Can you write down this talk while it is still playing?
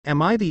Am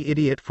I the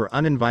idiot for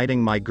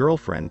uninviting my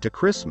girlfriend to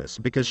Christmas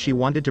because she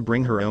wanted to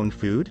bring her own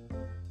food?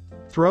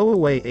 Throw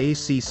away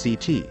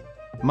ACCT.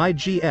 My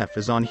GF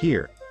is on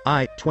here.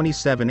 I,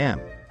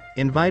 27M,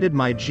 invited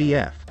my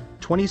GF,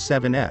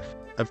 27F,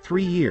 of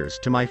 3 years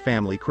to my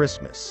family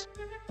Christmas.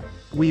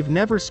 We've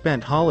never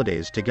spent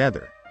holidays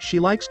together. She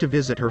likes to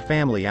visit her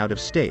family out of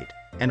state,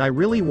 and I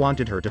really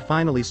wanted her to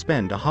finally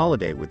spend a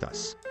holiday with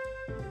us.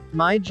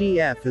 My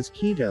GF is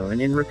keto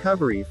and in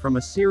recovery from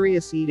a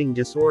serious eating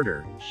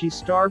disorder. She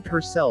starved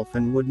herself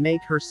and would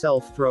make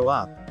herself throw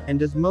up, and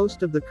does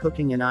most of the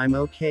cooking, and I'm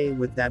okay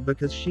with that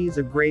because she's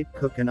a great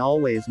cook and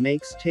always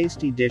makes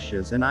tasty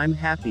dishes, and I'm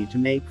happy to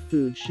make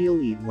food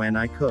she'll eat when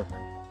I cook.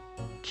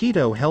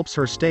 Keto helps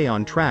her stay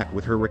on track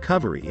with her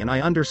recovery, and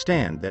I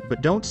understand that,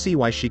 but don't see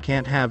why she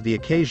can't have the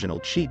occasional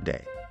cheat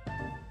day.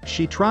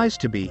 She tries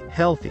to be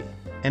healthy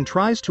and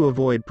tries to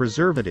avoid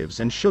preservatives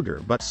and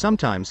sugar, but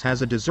sometimes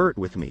has a dessert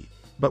with me,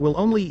 but will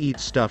only eat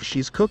stuff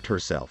she's cooked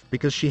herself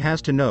because she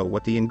has to know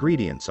what the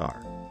ingredients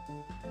are.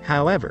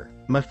 However,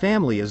 my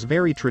family is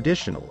very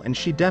traditional and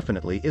she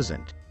definitely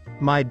isn't.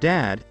 My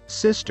dad,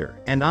 sister,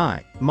 and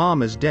I,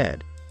 mom is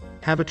dead,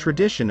 have a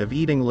tradition of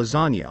eating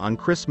lasagna on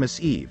Christmas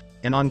Eve,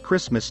 and on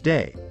Christmas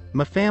Day,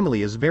 my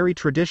family is very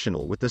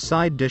traditional with the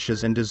side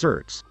dishes and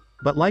desserts,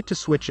 but like to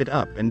switch it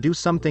up and do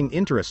something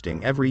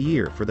interesting every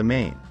year for the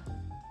main.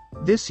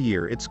 This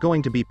year it's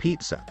going to be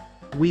pizza.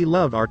 We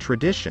love our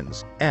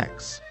traditions.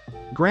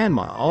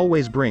 Grandma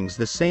always brings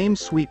the same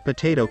sweet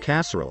potato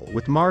casserole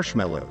with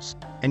marshmallows,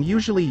 and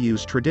usually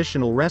use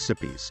traditional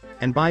recipes,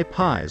 and buy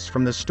pies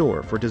from the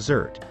store for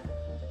dessert.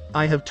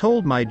 I have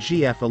told my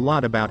GF a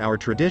lot about our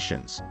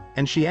traditions,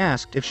 and she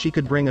asked if she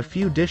could bring a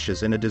few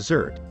dishes and a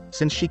dessert,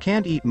 since she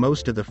can't eat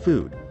most of the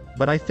food,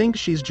 but I think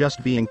she's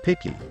just being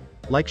picky.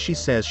 Like she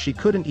says she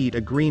couldn't eat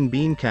a green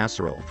bean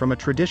casserole from a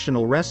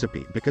traditional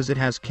recipe because it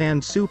has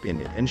canned soup in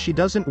it, and she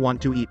doesn't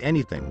want to eat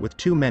anything with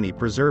too many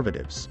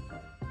preservatives.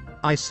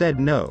 I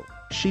said no,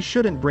 she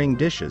shouldn't bring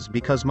dishes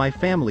because my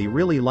family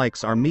really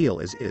likes our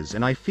meal as is,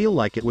 and I feel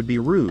like it would be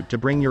rude to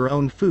bring your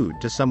own food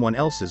to someone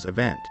else's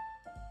event.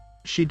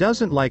 She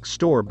doesn't like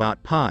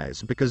store-bought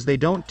pies because they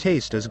don't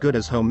taste as good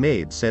as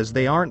homemade, says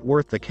they aren't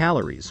worth the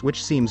calories,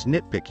 which seems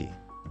nitpicky.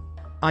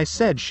 I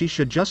said she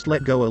should just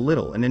let go a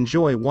little and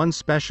enjoy one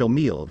special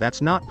meal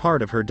that's not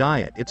part of her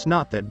diet, it's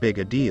not that big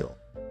a deal.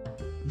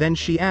 Then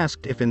she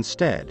asked if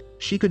instead,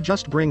 she could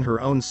just bring her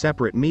own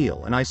separate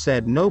meal, and I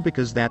said no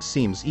because that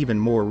seems even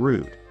more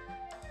rude.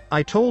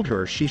 I told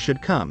her she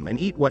should come and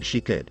eat what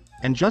she could,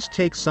 and just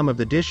take some of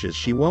the dishes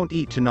she won't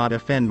eat to not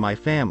offend my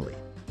family,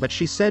 but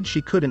she said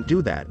she couldn't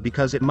do that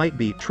because it might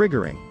be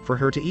triggering for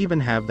her to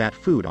even have that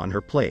food on her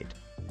plate.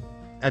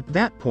 At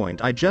that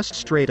point I just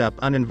straight up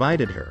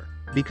uninvited her,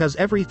 because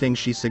everything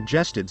she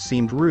suggested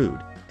seemed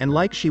rude, and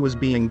like she was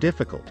being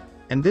difficult,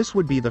 and this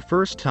would be the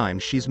first time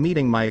she's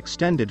meeting my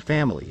extended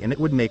family and it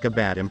would make a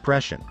bad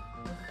impression.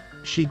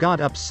 She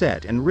got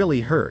upset and really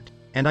hurt,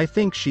 and I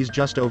think she's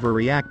just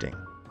overreacting,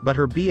 but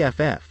her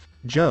BFF,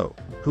 Joe,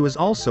 who is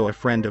also a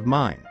friend of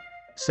mine,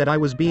 said I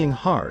was being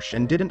harsh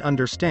and didn't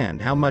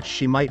understand how much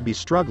she might be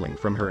struggling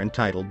from her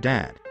entitled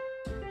dad.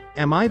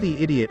 Am I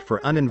the idiot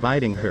for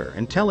uninviting her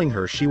and telling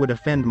her she would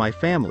offend my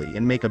family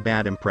and make a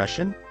bad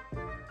impression?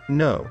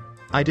 No,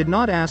 I did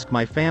not ask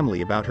my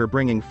family about her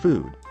bringing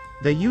food.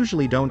 They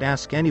usually don't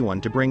ask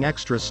anyone to bring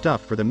extra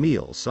stuff for the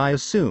meals, so I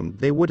assumed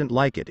they wouldn't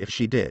like it if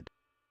she did.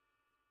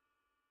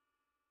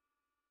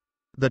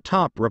 The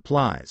top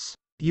replies: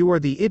 you are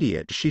the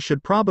idiot, she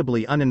should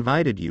probably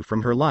uninvited you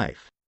from her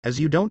life, as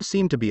you don't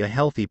seem to be a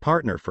healthy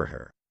partner for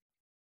her.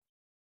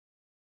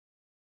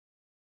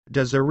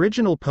 Does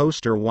original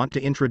poster want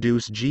to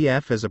introduce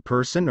GF as a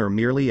person or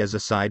merely as a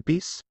side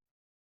piece?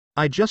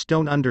 I just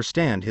don't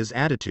understand his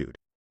attitude.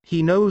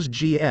 He knows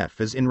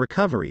GF is in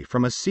recovery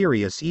from a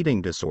serious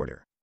eating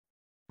disorder.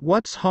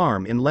 What's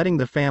harm in letting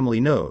the family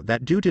know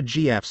that due to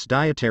GF's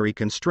dietary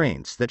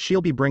constraints that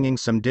she'll be bringing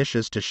some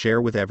dishes to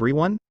share with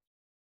everyone?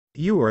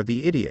 You are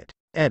the idiot.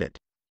 Edit.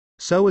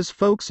 So as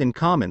folks in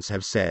comments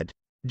have said,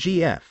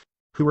 GF,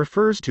 who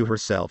refers to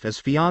herself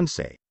as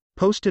fiancé,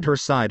 posted her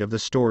side of the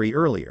story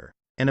earlier,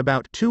 and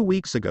about 2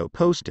 weeks ago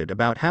posted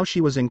about how she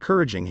was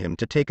encouraging him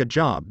to take a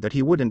job that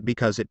he wouldn't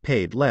because it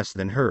paid less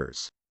than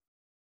hers.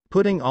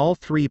 Putting all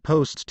 3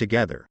 posts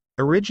together,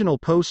 original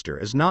poster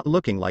is not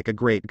looking like a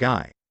great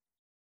guy.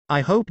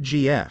 I hope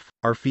GF,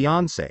 our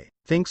fiancé,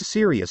 thinks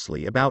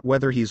seriously about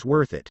whether he's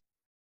worth it.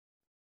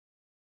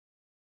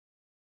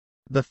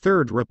 The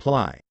third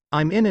reply: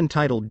 I'm in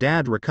entitled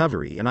dad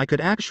recovery and I could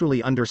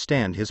actually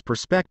understand his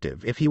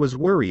perspective if he was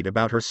worried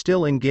about her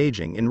still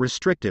engaging in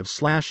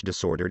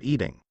restrictive/disordered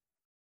eating.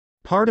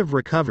 Part of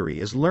recovery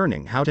is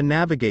learning how to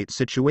navigate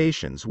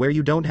situations where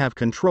you don't have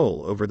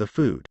control over the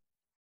food.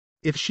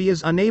 If she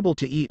is unable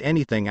to eat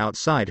anything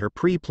outside her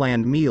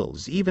pre-planned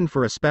meals even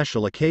for a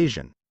special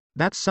occasion,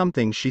 that's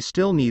something she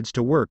still needs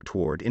to work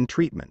toward in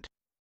treatment.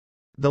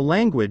 The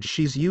language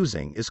she's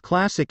using is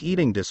classic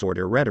eating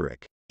disorder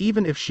rhetoric,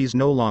 even if she's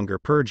no longer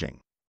purging.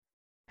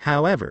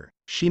 However,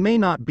 She may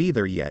not be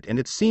there yet, and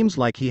it seems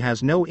like he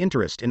has no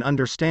interest in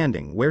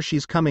understanding where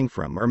she's coming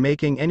from or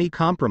making any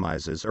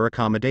compromises or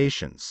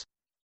accommodations.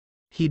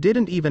 He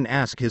didn't even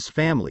ask his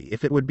family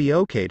if it would be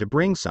okay to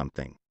bring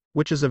something,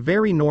 which is a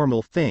very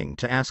normal thing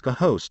to ask a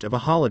host of a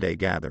holiday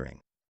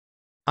gathering.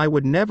 I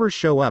would never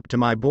show up to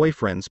my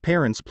boyfriend's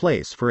parents'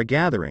 place for a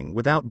gathering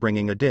without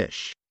bringing a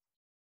dish.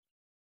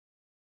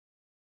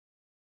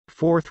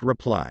 Fourth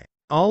reply.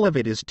 All of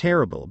it is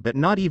terrible, but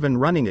not even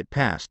running it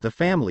past the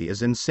family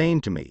is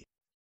insane to me.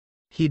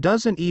 He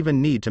doesn't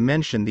even need to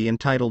mention the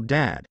entitled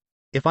dad.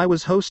 If I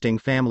was hosting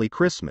family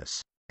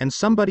Christmas, and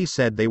somebody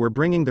said they were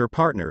bringing their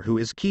partner who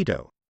is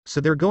keto,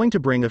 so they're going to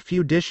bring a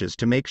few dishes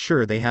to make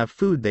sure they have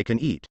food they can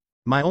eat,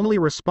 my only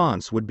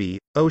response would be,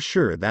 oh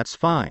sure, that's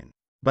fine.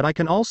 But I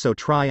can also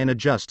try and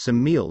adjust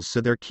some meals so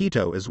they're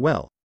keto as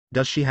well.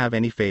 Does she have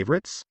any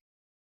favorites?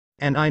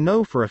 And I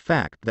know for a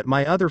fact that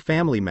my other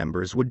family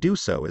members would do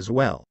so as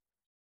well.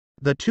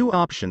 The two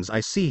options I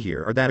see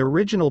here are that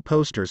original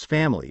poster's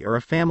family are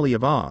a family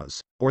of Oz,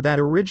 or that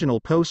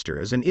original poster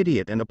is an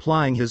idiot and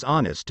applying his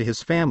honest to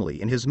his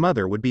family, and his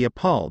mother would be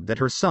appalled that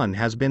her son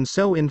has been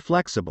so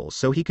inflexible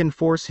so he can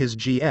force his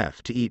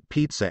GF to eat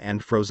pizza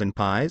and frozen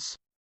pies.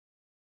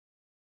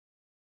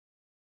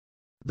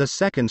 The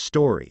second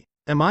story.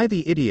 Am I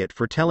the idiot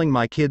for telling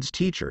my kid's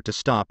teacher to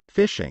stop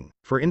fishing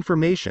for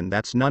information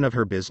that's none of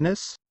her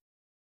business?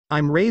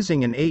 I'm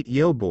raising an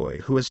 8-year-old boy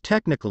who is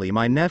technically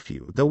my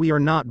nephew, though we are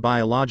not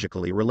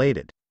biologically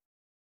related.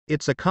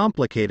 It's a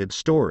complicated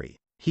story.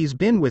 He's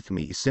been with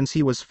me since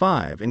he was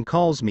 5 and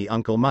calls me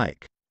Uncle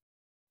Mike.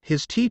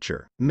 His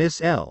teacher,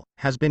 Miss L,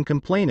 has been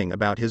complaining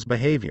about his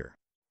behavior.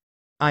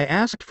 I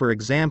asked for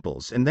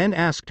examples and then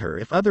asked her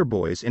if other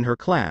boys in her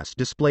class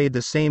displayed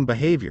the same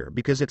behavior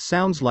because it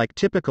sounds like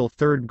typical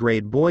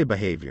third-grade boy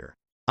behavior,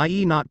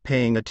 i.e. not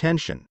paying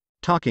attention,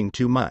 talking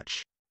too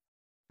much.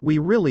 We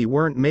really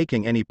weren't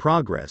making any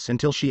progress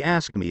until she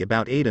asked me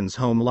about Aiden's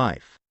home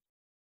life.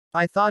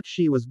 I thought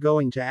she was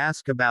going to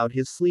ask about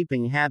his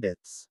sleeping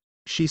habits.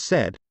 She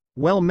said,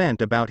 well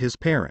meant about his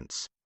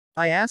parents.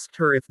 I asked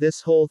her if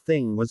this whole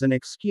thing was an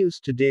excuse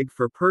to dig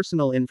for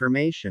personal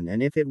information,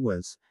 and if it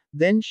was,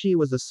 then she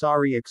was a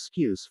sorry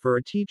excuse for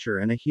a teacher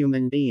and a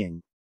human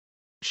being.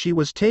 She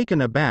was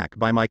taken aback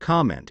by my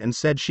comment and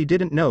said she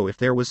didn't know if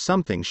there was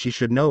something she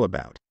should know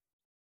about.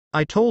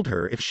 I told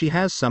her if she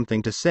has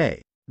something to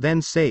say,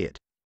 then say it.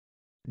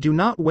 Do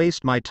not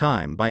waste my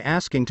time by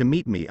asking to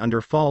meet me under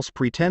false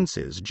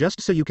pretenses just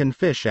so you can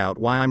fish out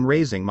why I'm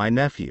raising my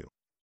nephew.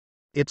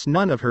 It's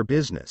none of her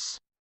business.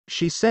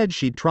 She said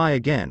she'd try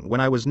again when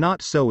I was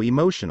not so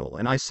emotional,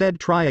 and I said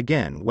try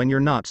again when you're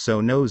not so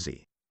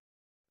nosy.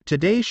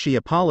 Today she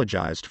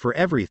apologized for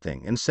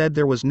everything and said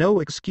there was no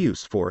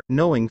excuse for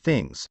knowing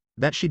things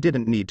that she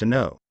didn't need to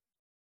know.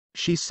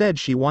 She said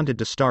she wanted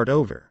to start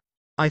over.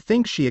 I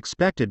think she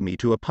expected me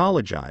to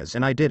apologize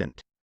and I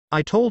didn't.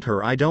 I told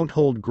her I don't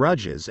hold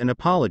grudges and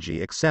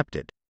apology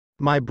accepted.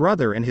 My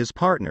brother and his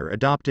partner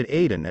adopted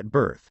Aiden at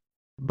birth.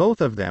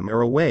 Both of them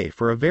are away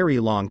for a very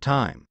long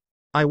time.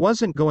 I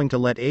wasn't going to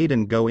let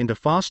Aiden go into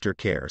foster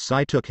care, so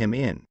I took him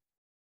in.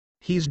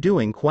 He's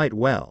doing quite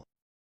well.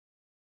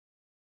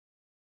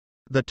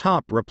 The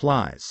top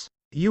replies.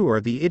 You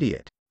are the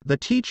idiot. The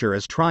teacher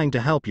is trying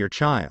to help your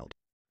child.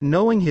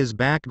 Knowing his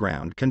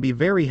background can be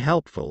very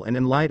helpful and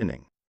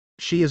enlightening.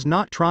 She is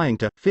not trying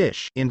to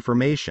fish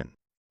information.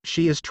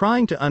 She is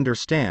trying to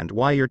understand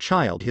why your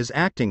child is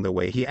acting the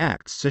way he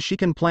acts so she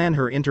can plan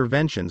her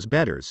interventions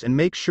better and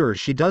make sure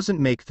she doesn't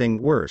make things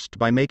worse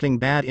by making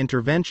bad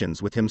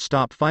interventions with him.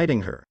 Stop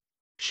fighting her.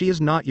 She is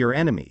not your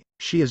enemy,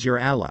 she is your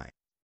ally.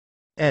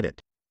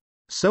 Edit.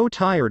 So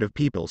tired of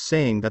people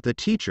saying that the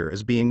teacher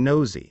is being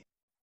nosy.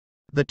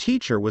 The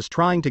teacher was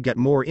trying to get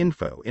more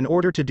info in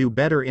order to do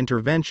better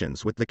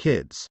interventions with the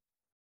kids.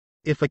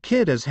 If a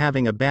kid is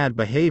having a bad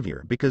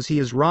behavior because he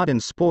is rotten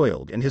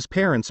spoiled and his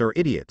parents are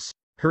idiots,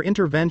 her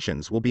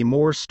interventions will be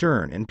more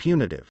stern and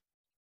punitive.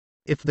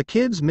 If the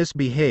kids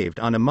misbehaved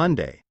on a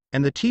Monday,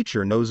 and the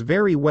teacher knows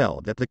very well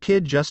that the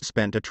kid just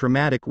spent a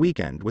traumatic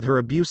weekend with her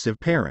abusive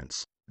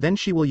parents, then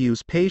she will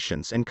use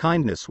patience and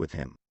kindness with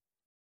him.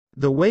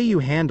 The way you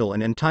handle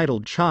an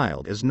entitled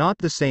child is not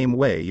the same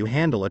way you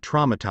handle a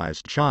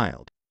traumatized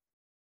child.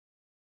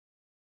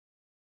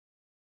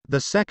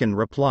 The second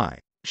reply.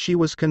 She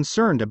was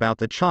concerned about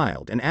the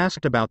child and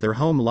asked about their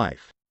home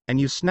life, and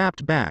you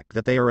snapped back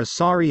that they are a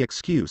sorry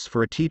excuse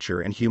for a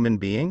teacher and human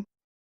being?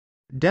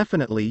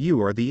 Definitely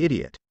you are the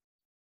idiot.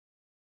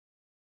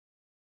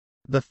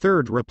 The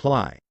third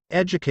reply.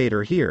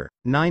 Educator here,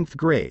 9th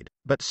grade,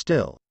 but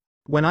still.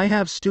 When I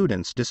have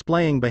students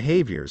displaying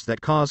behaviors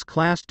that cause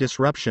class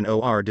disruption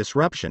or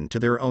disruption to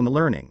their own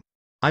learning,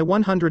 I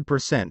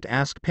 100%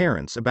 ask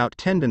parents about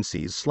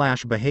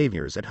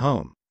tendencies/behaviors at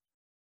home.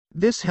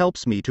 This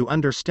helps me to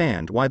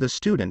understand why the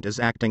student is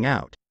acting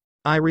out.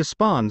 I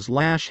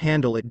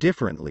respond/handle it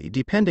differently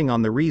depending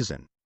on the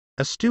reason.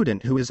 A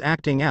student who is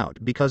acting out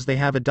because they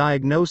have a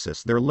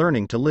diagnosis they're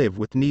learning to live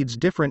with needs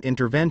different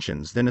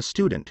interventions than a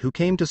student who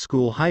came to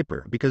school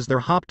hyper because they're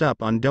hopped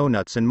up on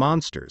donuts and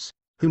monsters,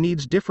 who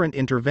needs different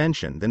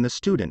intervention than the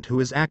student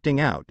who is acting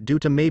out due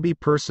to maybe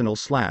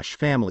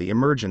personal/family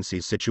emergency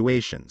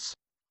situations.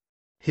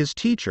 His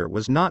teacher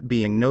was not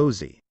being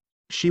nosy.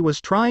 She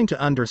was trying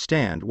to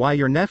understand why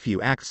your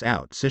nephew acts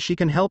out so she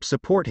can help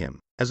support him,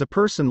 as a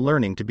person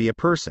learning to be a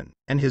person,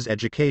 and his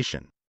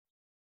education.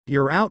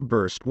 Your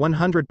outburst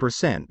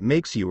 100%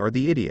 makes you are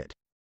the idiot.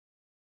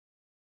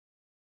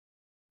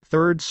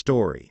 Third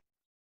story.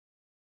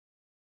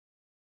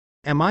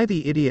 Am I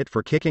the idiot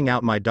for kicking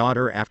out my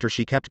daughter after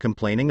she kept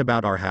complaining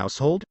about our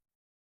household?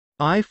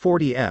 I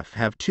 40F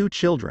have 2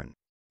 children,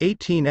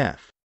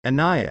 18F,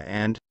 aitA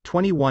and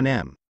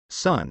 21M,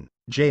 son,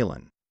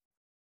 Jalen.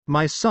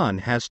 My son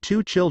has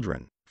 2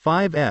 children,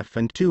 5F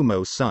and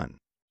 2Mo's son.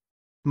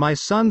 My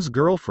son's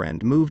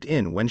girlfriend moved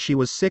in when she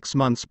was 6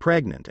 months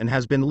pregnant and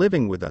has been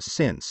living with us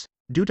since,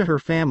 due to her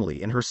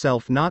family and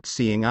herself not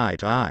seeing eye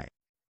to eye.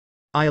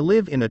 I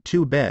live in a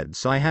 2-bed,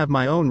 so I have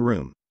my own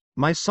room.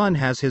 My son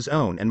has his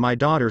own and my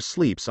daughter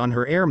sleeps on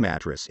her air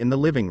mattress in the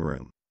living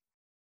room.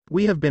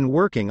 We have been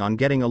working on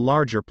getting a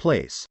larger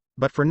place,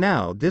 but for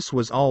now this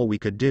was all we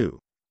could do.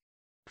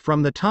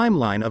 From the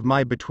timeline of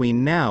my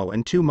between now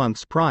and 2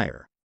 months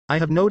prior, I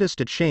have noticed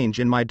a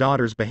change in my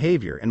daughter's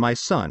behavior and my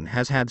son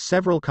has had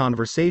several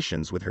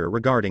conversations with her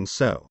regarding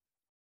so.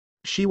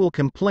 She will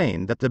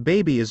complain that the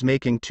baby is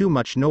making too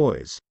much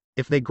noise.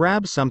 If they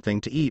grab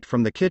something to eat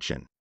from the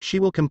kitchen, she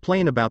will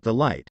complain about the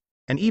light,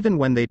 and even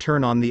when they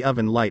turn on the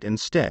oven light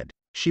instead,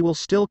 she will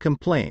still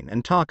complain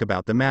and talk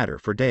about the matter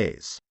for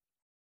days.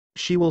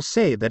 She will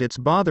say that it's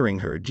bothering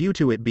her due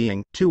to it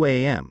being 2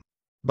 a.m.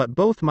 But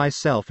both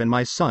myself and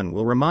my son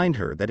will remind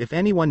her that if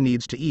anyone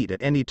needs to eat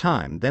at any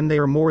time, then they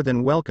are more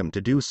than welcome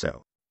to do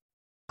so.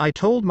 I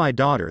told my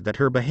daughter that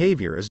her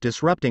behavior is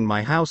disrupting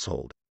my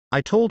household.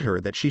 I told her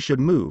that she should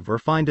move or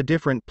find a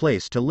different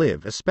place to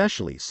live,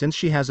 especially since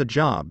she has a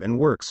job and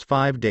works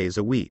 5 days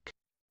a week.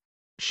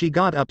 She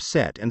got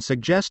upset and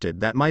suggested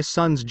that my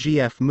son's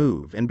GF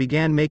move and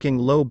began making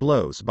low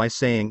blows by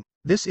saying,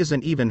 "This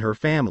isn't even her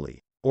family,"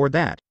 or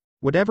that,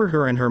 "Whatever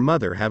her and her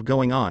mother have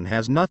going on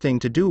has nothing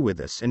to do with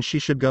us and she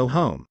should go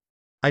home."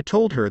 I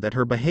told her that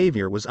her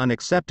behavior was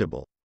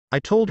unacceptable. I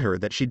told her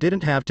that she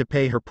didn't have to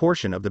pay her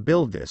portion of the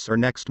bill this or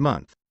next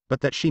month,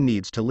 but that she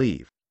needs to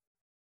leave.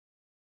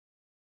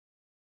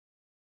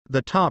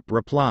 The top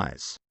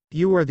replies,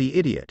 "You are the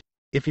idiot.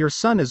 If your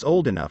son is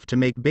old enough to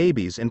make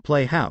babies and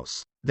play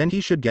house, then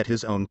he should get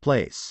his own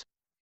place.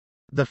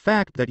 The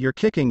fact that you're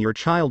kicking your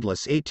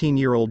childless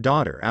 18-year-old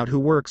daughter out who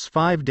works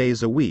 5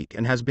 days a week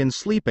and has been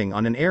sleeping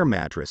on an air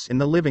mattress in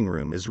the living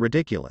room is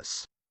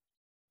ridiculous.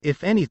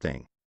 If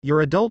anything,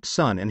 your adult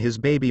son and his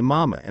baby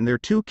mama and their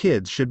 2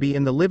 kids should be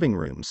in the living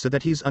room so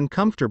that he's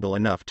uncomfortable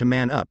enough to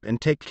man up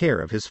and take care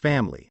of his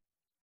family.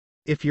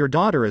 If your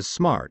daughter is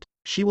smart,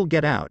 she will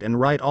get out and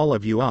write all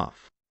of you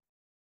off."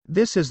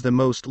 This is the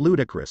most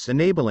ludicrous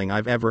enabling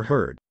I've ever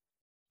heard.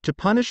 To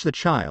punish the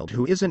child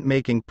who isn't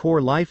making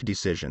poor life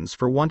decisions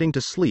for wanting to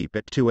sleep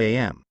at 2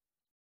 a.m.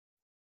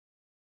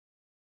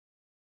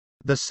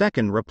 The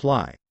second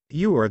reply,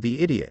 "You are the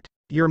idiot.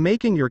 You're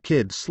making your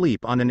kid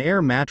sleep on an air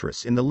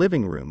mattress in the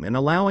living room and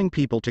allowing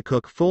people to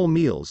cook full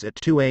meals at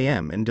 2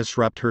 a.m. and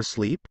disrupt her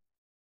sleep?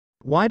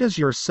 Why does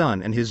your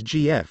son and his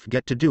GF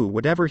get to do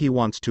whatever he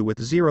wants to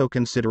with zero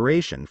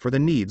consideration for the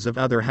needs of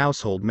other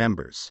household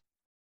members?"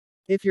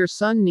 If your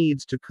son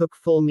needs to cook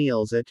full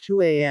meals at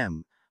 2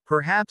 a.m.,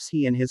 perhaps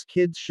he and his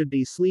kids should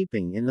be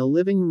sleeping in the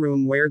living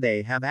room where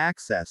they have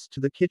access to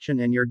the kitchen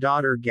and your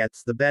daughter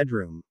gets the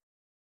bedroom.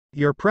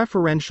 Your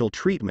preferential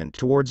treatment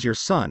towards your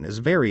son is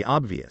very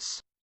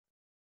obvious.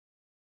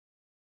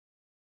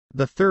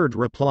 The third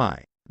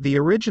reply, "The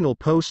original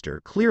poster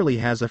clearly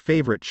has a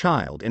favorite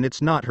child and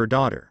it's not her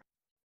daughter.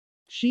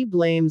 She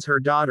blames her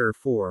daughter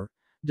for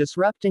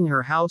disrupting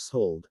her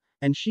household,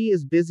 and she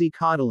is busy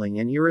coddling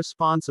an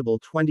irresponsible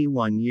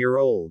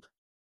 21-year-old.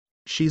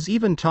 She's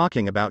even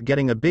talking about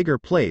getting a bigger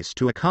place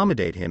to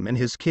accommodate him and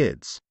his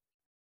kids.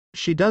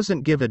 She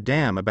doesn't give a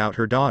damn about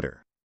her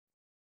daughter."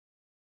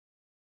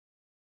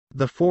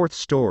 The fourth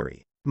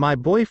story, "My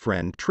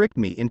boyfriend tricked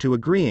me into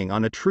agreeing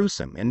on a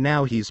threesome and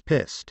now he's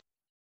pissed.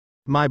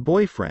 My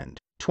boyfriend,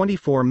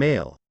 24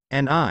 male,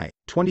 and I,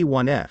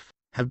 21F,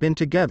 have been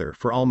together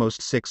for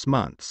almost 6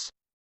 months.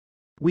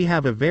 We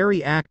have a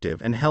very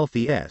active and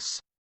healthy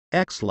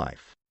sex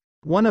life.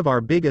 One of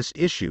our biggest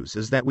issues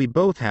is that we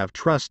both have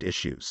trust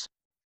issues.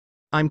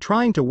 I'm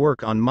trying to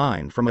work on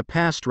mine from a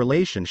past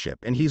relationship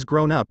and he's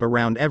grown up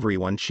around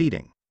everyone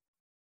cheating.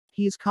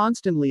 He's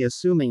constantly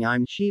assuming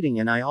I'm cheating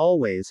and I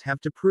always have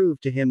to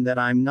prove to him that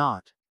I'm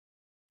not.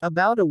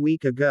 About a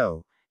week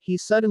ago, he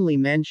suddenly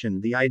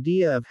mentioned the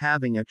idea of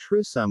having a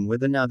threesome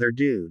with another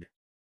dude.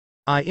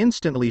 I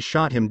instantly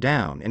shot him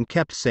down and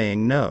kept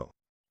saying no.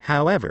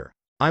 However,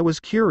 I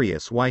was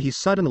curious why he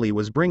suddenly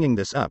was bringing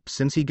this up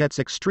since he gets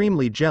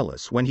extremely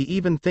jealous when he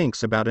even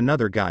thinks about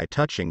another guy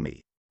touching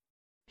me.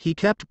 He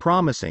kept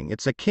promising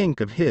it's a kink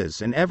of his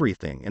and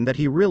everything and that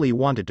he really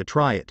wanted to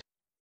try it.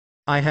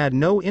 I had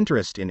no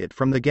interest in it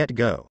from the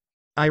get-go.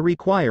 I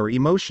require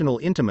emotional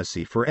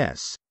intimacy for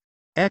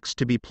sex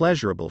to be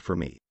pleasurable for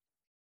me.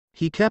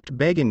 He kept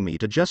begging me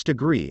to just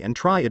agree and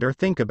try it or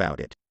think about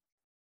it.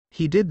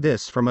 He did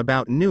this from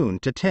about noon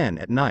to 10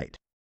 at night.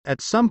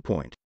 At some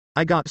point,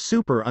 I got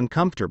super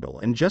uncomfortable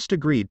and just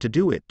agreed to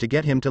do it to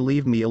get him to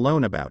leave me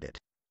alone about it.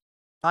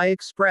 I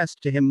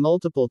expressed to him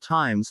multiple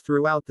times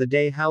throughout the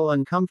day how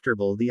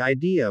uncomfortable the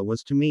idea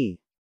was to me.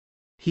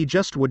 He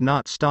just would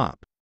not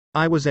stop.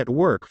 I was at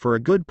work for a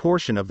good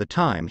portion of the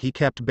time he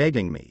kept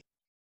begging me.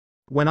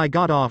 When I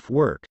got off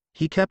work,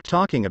 he kept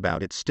talking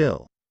about it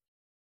still.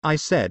 I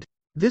said,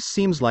 "This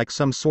seems like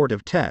some sort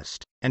of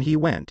test," and he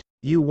went,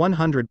 "You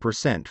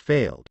 100%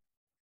 failed."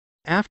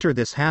 After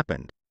this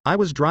happened, I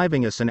was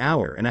driving us an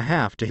hour and a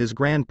half to his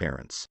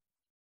grandparents'.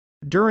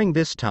 During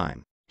this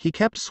time, he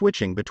kept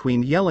switching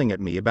between yelling at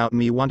me about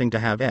me wanting to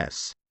have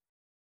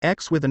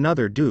sex with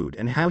another dude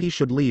and how he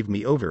should leave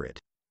me over it.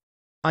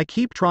 I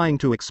keep trying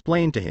to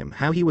explain to him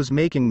how he was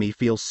making me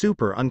feel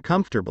super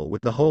uncomfortable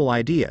with the whole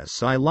idea,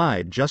 so I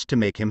lied just to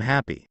make him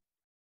happy.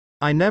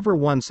 I never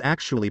once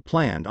actually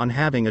planned on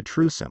having a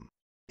threesome.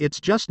 It's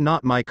just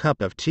not my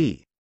cup of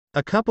tea.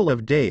 A couple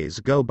of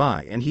days go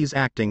by and he's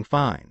acting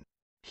fine.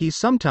 He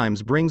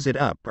sometimes brings it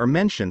up or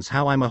mentions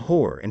how I'm a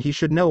whore and he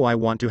should know I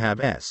want to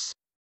have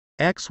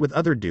sex with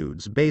other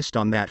dudes based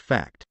on that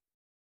fact.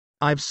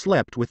 I've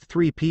slept with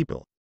 3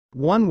 people.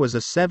 One was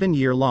a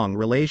 7-year-long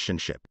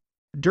relationship.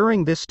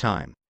 During this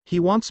time, he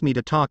wants me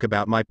to talk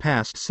about my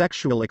past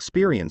sexual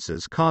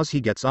experiences cause he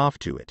gets off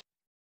to it.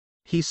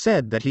 He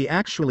said that he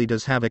actually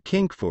does have a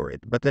kink for it,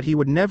 but that he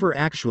would never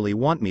actually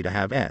want me to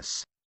have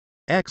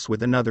sex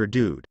with another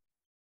dude.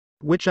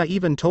 Which I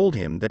even told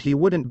him that he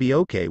wouldn't be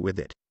okay with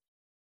it.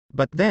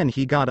 But then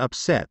he got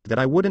upset that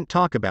I wouldn't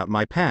talk about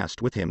my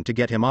past with him to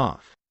get him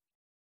off.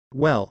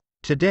 Well,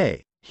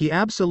 today, he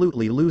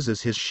absolutely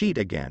loses his shit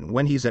again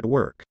when he's at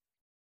work.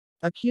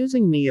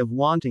 Accusing me of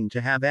wanting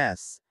to have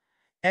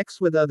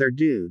sex with other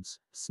dudes,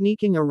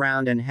 sneaking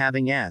around and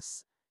having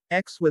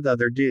sex with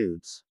other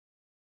dudes.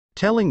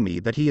 Telling me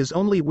that he is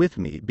only with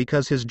me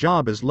because his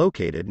job is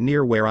located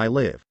near where I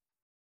live.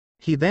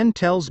 He then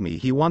tells me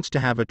he wants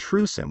to have a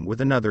threesome with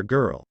another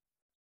girl.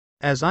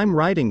 As I'm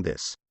writing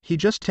this, he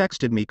just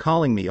texted me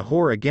calling me a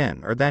whore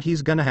again, or that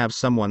he's gonna have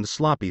someone's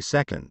sloppy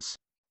seconds.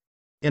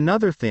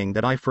 Another thing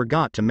that I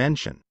forgot to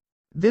mention.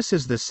 This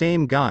is the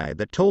same guy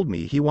that told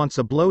me he wants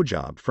a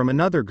blowjob from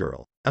another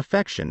girl,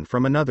 affection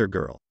from another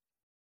girl.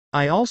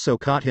 I also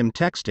caught him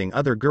texting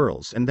other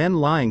girls and then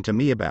lying to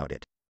me about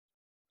it.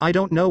 I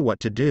don't know what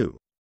to do.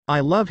 I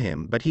love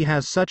him, but he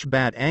has such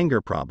bad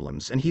anger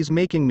problems and he's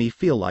making me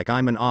feel like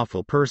I'm an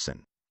awful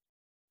person.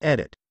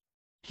 Edit.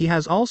 He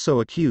has also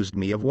accused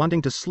me of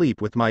wanting to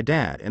sleep with my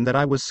dad and that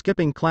I was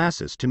skipping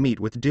classes to meet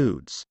with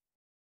dudes.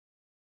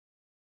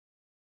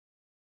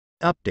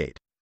 Update.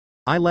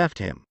 I left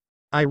him.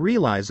 I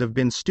realize I've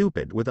been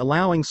stupid with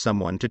allowing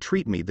someone to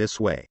treat me this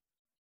way.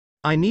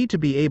 I need to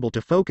be able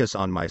to focus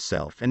on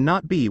myself and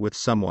not be with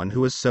someone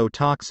who is so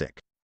toxic.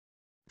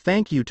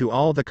 Thank you to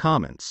all the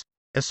comments,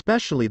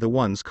 especially the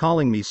ones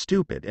calling me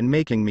stupid and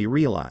making me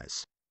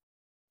realize